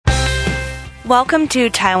Welcome to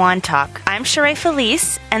Taiwan Talk. I'm Sheree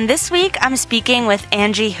Felice, and this week I'm speaking with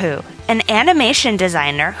Angie Hu, an animation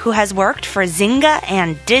designer who has worked for Zynga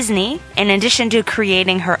and Disney, in addition to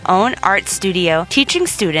creating her own art studio, teaching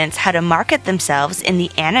students how to market themselves in the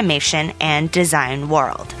animation and design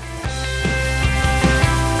world.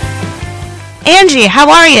 Angie, how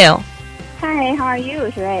are you? Hi, how are you,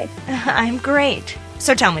 Sheree? I'm great.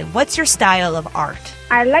 So tell me, what's your style of art?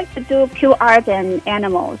 I like to do pure art and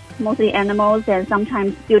animals, mostly animals and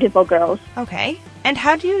sometimes beautiful girls. Okay. And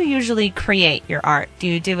how do you usually create your art? Do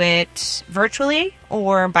you do it virtually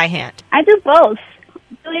or by hand? I do both.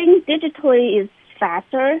 Doing digitally is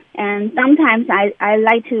faster, and sometimes I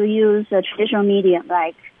like to use a traditional medium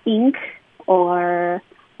like ink or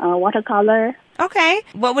watercolor. Okay.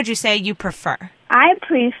 What would you say you prefer? I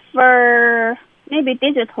prefer maybe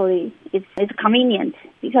digitally. It's convenient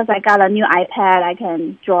because I got a new iPad. I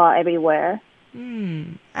can draw everywhere.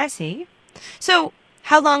 I see. So,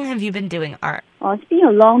 how long have you been doing art? Well, it's been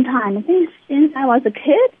a long time. I think since I was a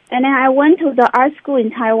kid. And then I went to the art school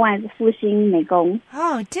in Taiwan, Fuxing Meigong.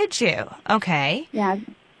 Oh, did you? Okay. Yeah.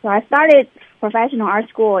 So I started professional art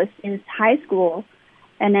school since high school.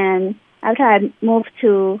 And then after I moved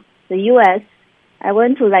to the U.S., I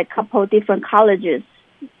went to like a couple different colleges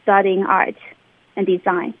studying art and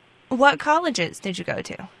design. What colleges did you go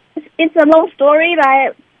to? It's a long story,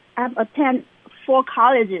 but I've attended 4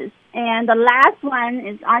 colleges. And the last one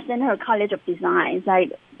is Art Center College of Design. It's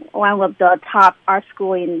like one of the top art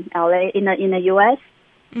school in LA, in the U.S.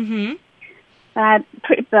 Mm-hmm.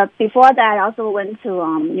 But before that, I also went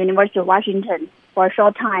to University of Washington for a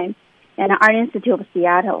short time and the Art Institute of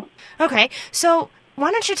Seattle. Okay, so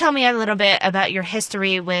why don't you tell me a little bit about your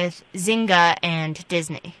history with Zynga and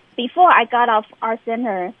Disney? Before I got off Art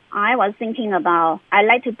Center, I was thinking about, I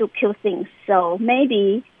like to do cute things, so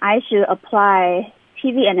maybe I should apply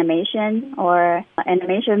TV animation or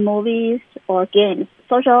animation movies or games.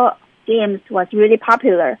 Social games was really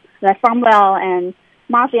popular, like Farmville and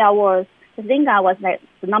Mafia Wars. Zynga was like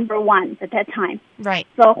the number one at that time. Right.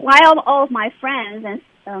 So while all of my friends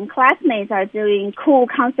and classmates are doing cool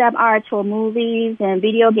concept art for movies and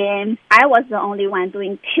video games, I was the only one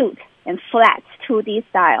doing cute and flat 2D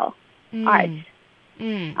style art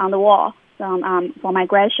on the wall for my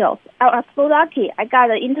grad show. I was so lucky. I got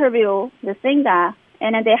an interview with Zynga,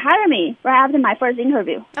 and then they hired me right after my first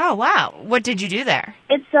interview. Oh, wow. What did you do there?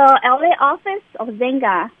 It's a LA office of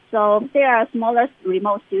Zynga, so they are a smaller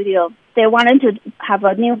remote studio. They wanted to have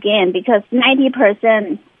a new game because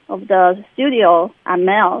 90% of the studio are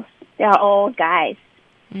males. They are all guys.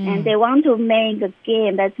 And they want to make a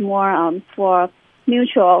game that's more for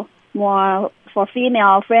mutual, more for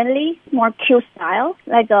female-friendly, more cute style,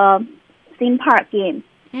 like a theme park game.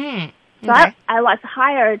 Okay. So I was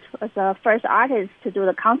hired as a first artist to do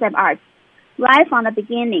the concept art right from the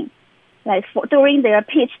beginning, like during their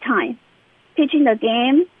pitch time, pitching the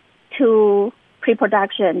game to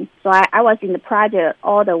pre-production. So I was in the project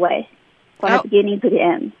all the way from the beginning to the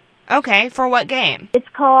end. Okay, for what game? It's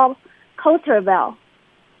called Coasterville.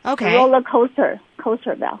 Okay. Roller coaster,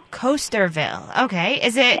 Coasterville. Coasterville. Okay.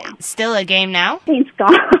 Is it still a game now? It's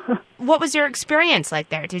gone. What was your experience like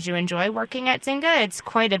there? Did you enjoy working at Zynga? It's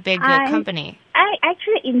quite a big company. I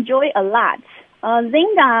actually enjoy a lot.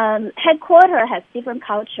 Zynga headquarters has different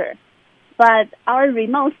culture, but our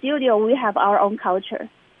remote studio, we have our own culture,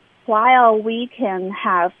 while we can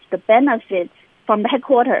have the benefits from the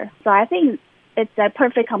headquarters. So I think it's a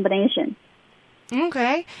perfect combination.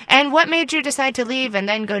 Okay. And what made you decide to leave and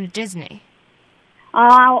then go to Disney?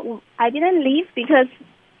 I didn't leave because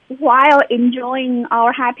while enjoying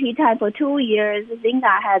our happy time for 2 years,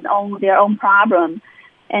 Zynga had their own problem.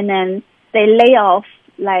 And then they lay off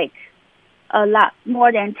like a lot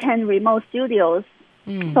more than 10 remote studios.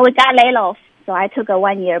 So we got laid off. So I took a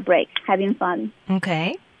 1-year break, having fun.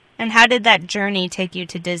 Okay. And how did that journey take you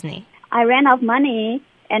to Disney? I ran out of money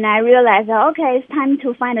and I realized, okay, it's time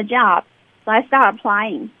to find a job. So I started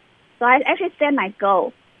applying. So I actually set my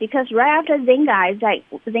goal because right after Zynga,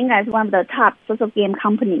 Zynga is one of the top social game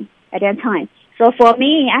companies at that time. So for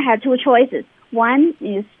me, I had 2 choices. One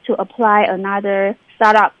is to apply another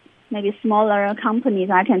startup, maybe smaller companies.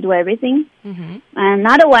 I can do everything. And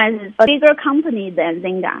another one is a bigger company than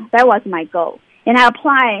Zynga. That was my goal. And I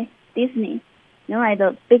applied Disney. You know, like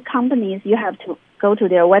the big companies, you have to go to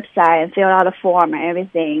their website and fill out a form and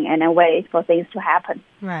everything and then wait for things to happen.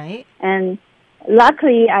 Right. And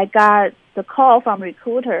luckily, I got the call from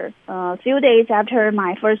recruiter a few days after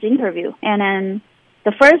my first interview. And then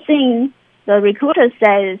the first thing the recruiter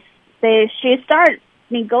says, she started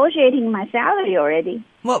negotiating my salary already.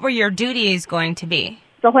 What were your duties going to be?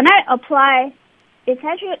 So when I applied It's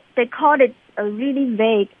actually, they called it a really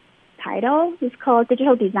vague title. It's called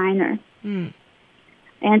digital designer. Mm.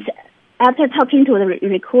 And after talking to the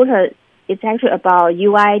recruiter, it's actually about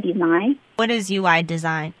UI design. What is UI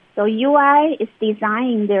design? So UI is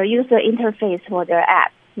designing their user interface for their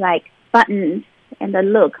apps, like buttons and the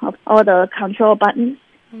look of all the control buttons.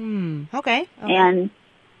 Okay. And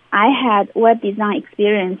I had web design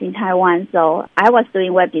experience in Taiwan, so I was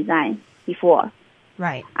doing web design before.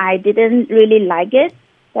 Right. I didn't really like it.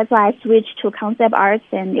 That's why I switched to concept arts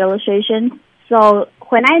and illustration. So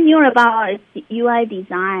when I knew about UI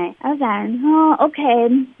design, I was like, oh, okay,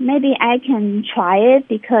 maybe I can try it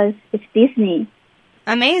because it's Disney.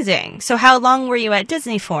 Amazing. So how long were you at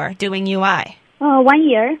Disney for doing UI? 1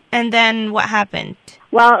 year. And then what happened?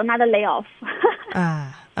 Well, another layoff.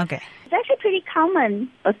 Okay. It's actually pretty common,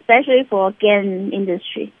 especially for game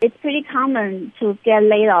industry. It's pretty common to get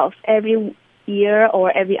laid off every year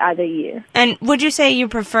or every other year. And would you say you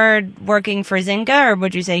preferred working for Zynga, or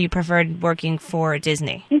would you say you preferred working for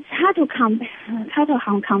Disney? It's hard to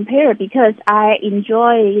compare because I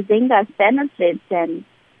enjoy Zynga's benefits and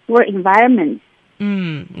work environment.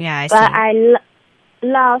 Yeah, I see. But I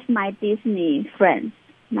love my Disney friends,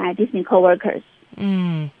 my Disney coworkers.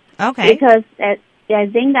 Okay. Because at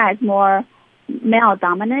Zynga is more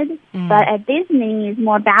male-dominant, but at Disney is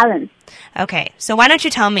more balanced. Okay, so why don't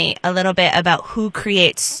you tell me a little bit about Who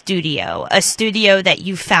Creates Studio, a studio that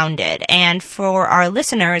you founded. And for our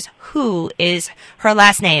listeners, Who is her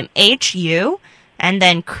last name, H-U, and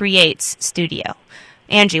then Creates Studio.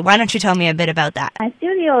 Angie, why don't you tell me a bit about that? My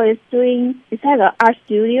studio it's like an art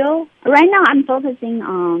studio. Right now I'm focusing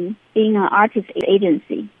on being an artist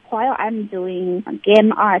agency, while I'm doing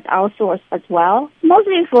game art outsource as well.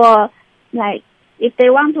 Mostly for, like, if they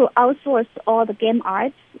want to outsource all the game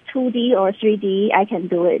arts, 2D or 3D, I can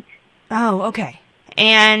do it. Oh, okay.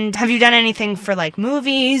 And have you done anything for, like,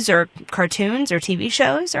 movies or cartoons or TV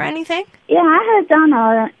shows or anything? Yeah, I have done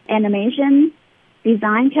animation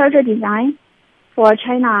design, character design for a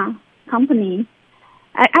China company.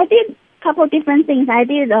 I did a couple of different things. I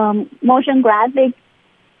did motion graphic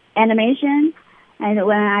animation, and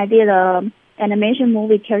when I did animation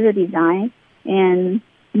movie character design and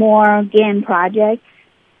more game projects,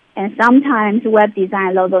 and sometimes web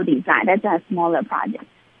design, logo design. That's a smaller project.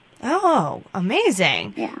 Oh,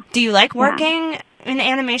 amazing. Yeah. Do you like working in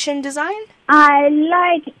animation design? I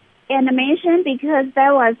like animation because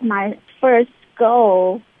that was my first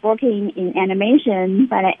goal, working in animation,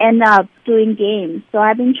 but I end up doing games. So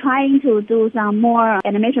I've been trying to do some more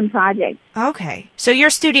animation projects. Okay. So your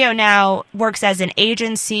studio now works as an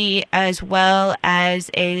agency as well as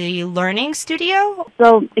a learning studio?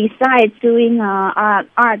 So besides doing art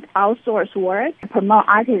outsource work, I promote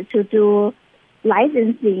artists to do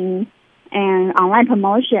licensing and online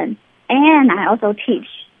promotion. And I also teach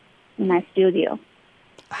in my studio,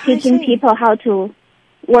 teaching people how to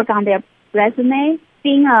work on their resume,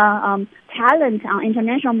 being a talent on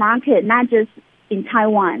international market, not just in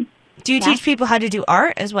Taiwan. Do you teach people how to do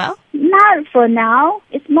art as well? Not for now.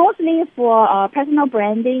 It's mostly for personal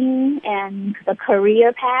branding and the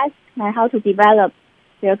career path, and how to develop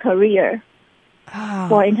their career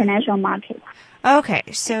for international market. Okay,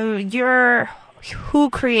 so your Who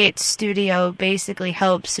Creates Studio basically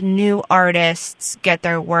helps new artists get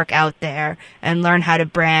their work out there and learn how to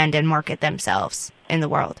brand and market themselves in the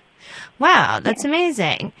world. Wow, that's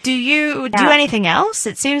amazing. Do you do anything else?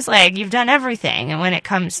 It seems like you've done everything when it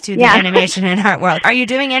comes to the animation and art world. Are you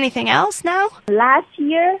doing anything else now? Last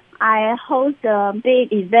year, I host a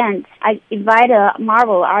big event. I invited a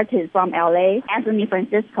Marvel artist from LA, Anthony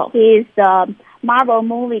Francisco. He's the Marvel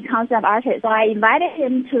movie concept artist. So I invited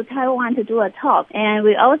him to Taiwan to do a talk. And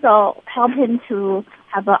we also helped him to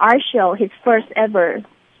have an art show, his first ever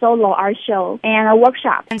solo art show, and a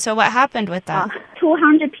workshop. And so what happened with that?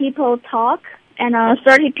 200 people talk, and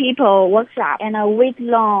 30 people workshop, and a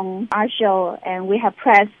week-long art show, and we have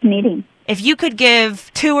press meeting. If you could give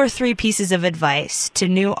 2 or 3 pieces of advice to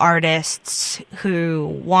new artists who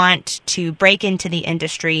want to break into the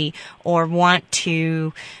industry or want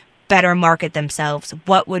to better market themselves,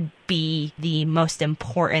 what would be the most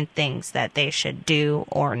important things that they should do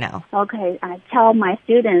or know? Okay, I tell my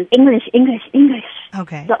students, English.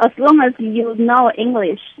 Okay. So as long as you know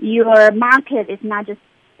English, your market is not just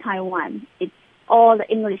Taiwan. It's all the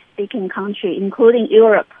English-speaking country, including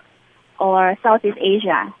Europe or Southeast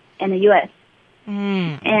Asia and the U.S.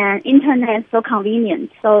 And internet is so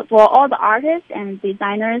convenient. So for all the artists and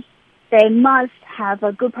designers, they must have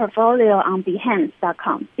a good portfolio on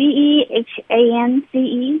Behance.com.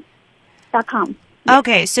 BEHANCE.com.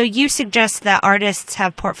 Okay, so you suggest that artists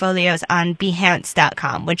have portfolios on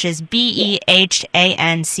Behance.com, which is BEHANCE.com.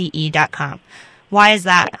 Why is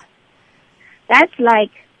that? That's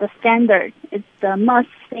like the standard. It's the must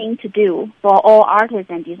thing to do for all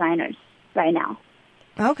artists and designers right now.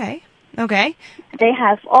 Okay. They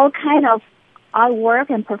have all kind of artwork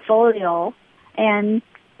and portfolio, and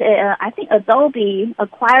I think Adobe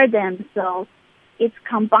acquired them, so it's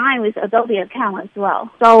combined with Adobe account as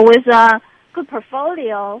well. So with a good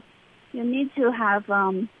portfolio, you need to have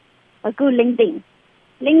a good LinkedIn.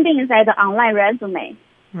 LinkedIn is like the online resume.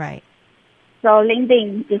 Right. So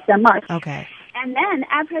LinkedIn is a must. Okay. And then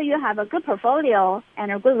after you have a good portfolio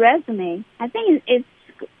and a good resume, I think it's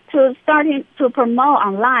to starting to promote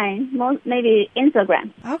online, maybe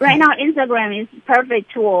Instagram. Okay. Right now, Instagram is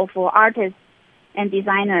perfect tool for artists and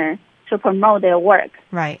designers to promote their work.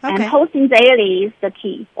 Right. Okay. And posting daily is the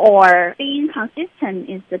key, or being consistent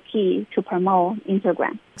is the key to promote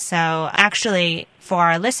Instagram. So actually, for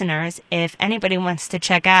our listeners, if anybody wants to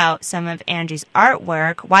check out some of Angie's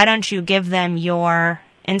artwork, why don't you give them your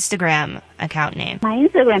Instagram account name? My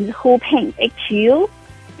Instagram is Hu Paints, H-U,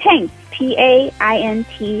 Paints,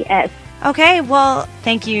 P-A-I-N-T-S. Okay, well,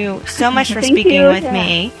 thank you so much for speaking with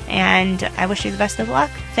me, and I wish you the best of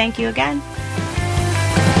luck. Thank you again.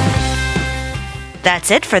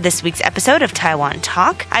 That's it for this week's episode of Taiwan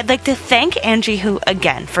Talk. I'd like to thank Angie Hu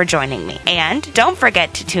again for joining me. And don't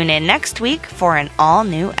forget to tune in next week for an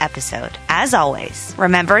all-new episode. As always,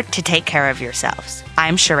 remember to take care of yourselves.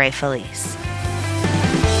 I'm Sheree Felice.